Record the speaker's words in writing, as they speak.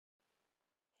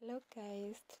Hello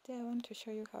guys, today I want to show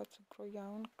you how to grow your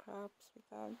own crops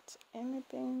without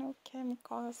anything, no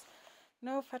chemicals,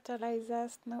 no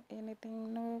fertilizers, no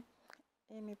anything,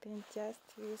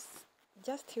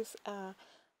 just use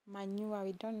manure.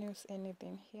 We don't use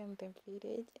anything here in the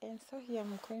village. And so here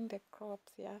I'm growing the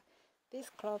crops.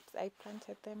 These crops I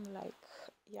planted them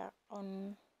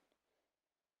on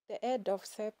the end of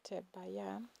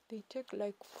September. They take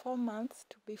like 4 months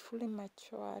to be fully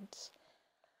matured.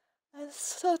 And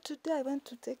so today I want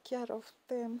to take care of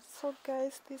them. So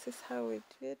guys, this is how we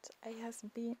do it. I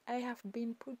have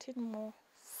been putting more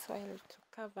soil to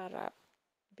cover up,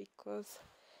 because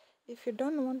if you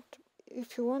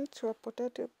want your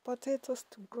potatoes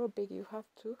to grow big, you have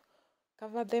to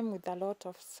cover them with a lot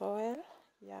of soil.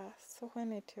 So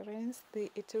when it rains,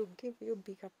 it will give you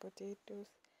bigger potatoes.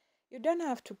 You don't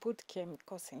have to put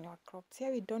chemicals in your crops.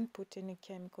 Here we don't put any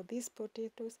chemical. These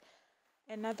potatoes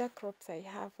and other crops I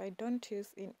don't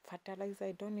use in fertilizer,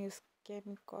 I don't use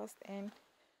chemicals, and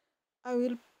I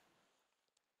will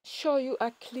show you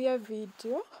a clear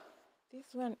video.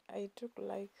 This one I took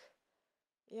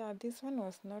this one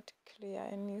was not clear,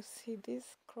 and you see these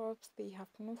crops, they have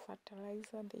no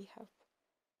fertilizer, they have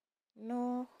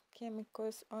no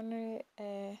chemicals, only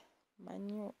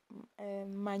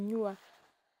manure.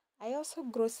 I also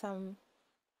grow some.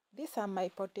 These are my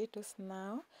potatoes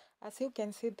now. As you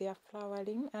can see, they are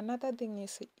flowering. Another thing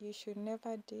is you should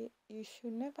never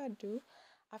do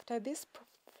after these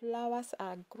flowers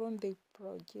are grown, they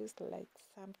produce like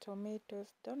some tomatoes.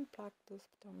 Don't pluck those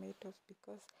tomatoes,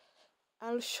 because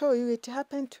I'll show you, it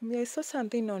happened to me. I saw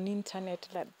something on internet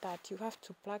that you have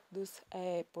to pluck those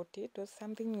potatoes,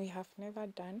 something we have never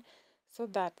done, so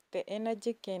that the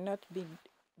energy cannot be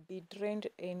drained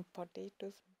in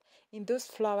potatoes, in those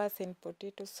flowers and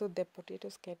potatoes, so the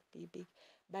potatoes can be big.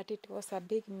 But it was a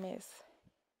big mess,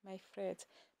 my friends.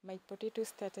 My potatoes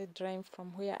started drying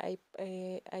from where I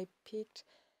picked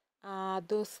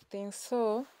those things.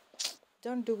 So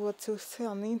don't do what you see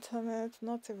on the internet.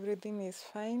 Not everything is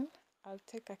fine. I'll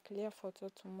take a clear photo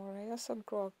tomorrow. I also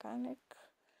grow organic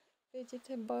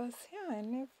vegetables,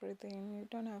 and everything. You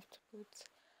don't have to put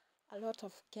a lot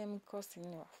of chemicals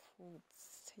in your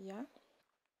foods.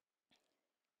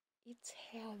 Eat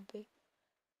healthy,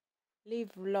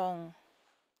 live long.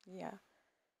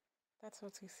 That's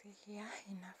what we see here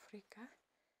in Africa.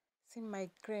 See my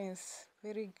greens,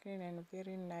 very green and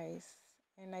very nice.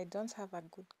 And I don't have a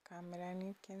good camera, and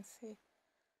you can see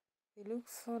they look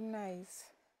so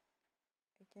nice.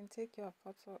 I can take your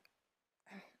photo.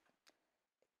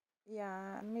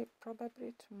 Maybe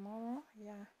probably tomorrow.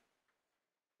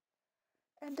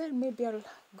 And then maybe I'm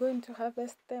going to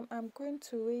harvest them. I'm going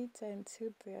to wait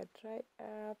until they are dry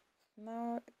up.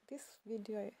 Now this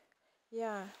video,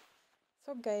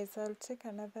 so guys, I'll take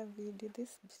another video.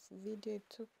 This video I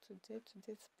took today.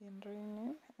 Today's been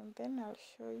raining, and then I'll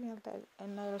show you that,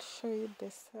 and I'll show you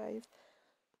the size.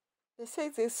 The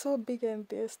size is so big and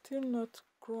they're still not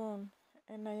grown,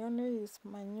 and I only use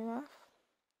manure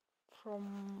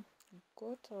from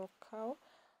goat or cow,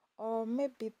 or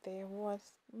maybe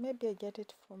maybe I get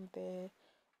it from the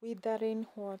withering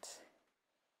what.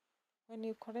 When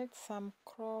you collect some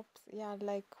crops,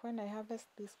 like when I harvest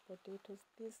these potatoes,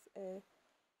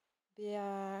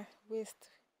 their waste,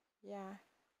 they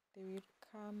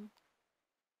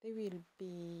will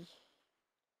be,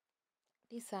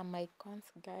 these are my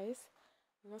corns, guys.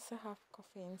 We also have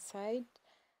coffee inside.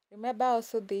 Remember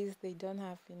also these, they don't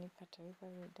have any fertilizer,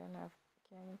 they don't have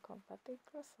chemical, but they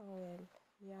grow so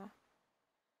well.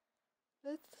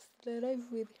 Let's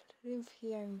live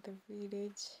here in the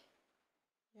village.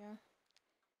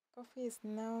 Coffee is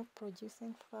now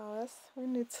producing flowers.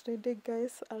 When it's ready,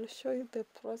 guys, I'll show you the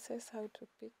process, how to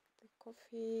pick the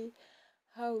coffee,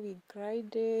 how we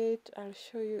grind it. I'll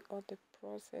show you all the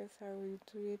process, how we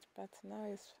do it. But now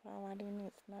it's flowering,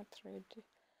 it's not ready,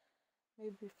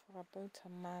 maybe for about a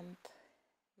month.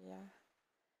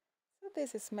 So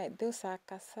this is those are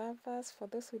cassavas. For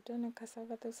those who don't know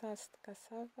cassava, those are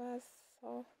cassavas.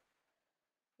 So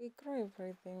we grow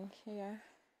everything here.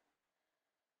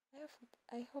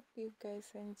 I hope you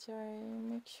guys enjoy.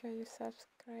 Make sure you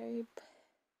subscribe.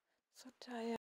 So tired.